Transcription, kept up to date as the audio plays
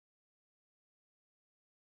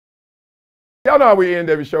Y'all know how we end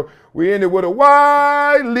every show. We end it with a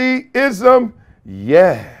Wileyism.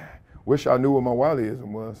 Yeah. Wish I knew what my Wileyism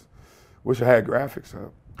was. Wish I had graphics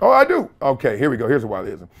up. Oh, I do. Okay, here we go. Here's a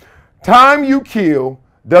Wileyism. Time you kill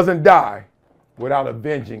doesn't die without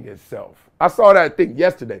avenging itself. I saw that thing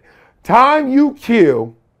yesterday. Time you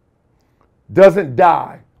kill doesn't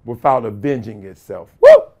die without avenging itself.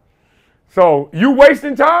 Woo! So you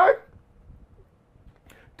wasting time?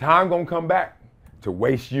 Time gonna come back to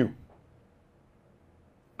waste you.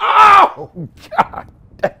 Oh, God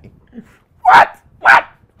dang. What?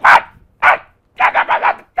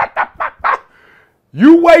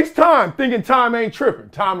 You waste time thinking time ain't tripping.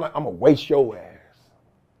 Time like, I'm gonna waste your ass.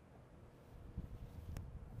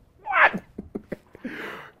 What?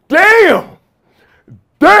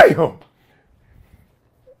 Damn.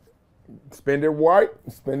 Spend it right,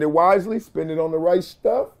 spend it wisely, spend it on the right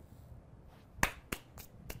stuff.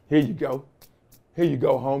 Here you go. Here you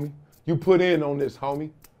go, homie. You put in on this, homie.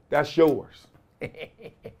 That's yours.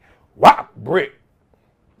 Wow, brick.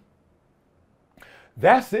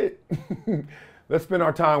 That's it. Let's spend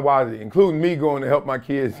our time wisely, including me going to help my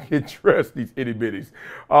kids get dressed, these itty bitties.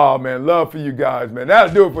 Oh, man, love for you guys, man.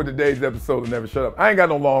 That'll do it for today's episode of Never Shut Up. I ain't got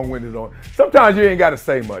no long-winded on. Sometimes you ain't got to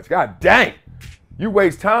say much. God dang. You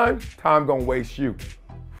waste time, time gonna waste you.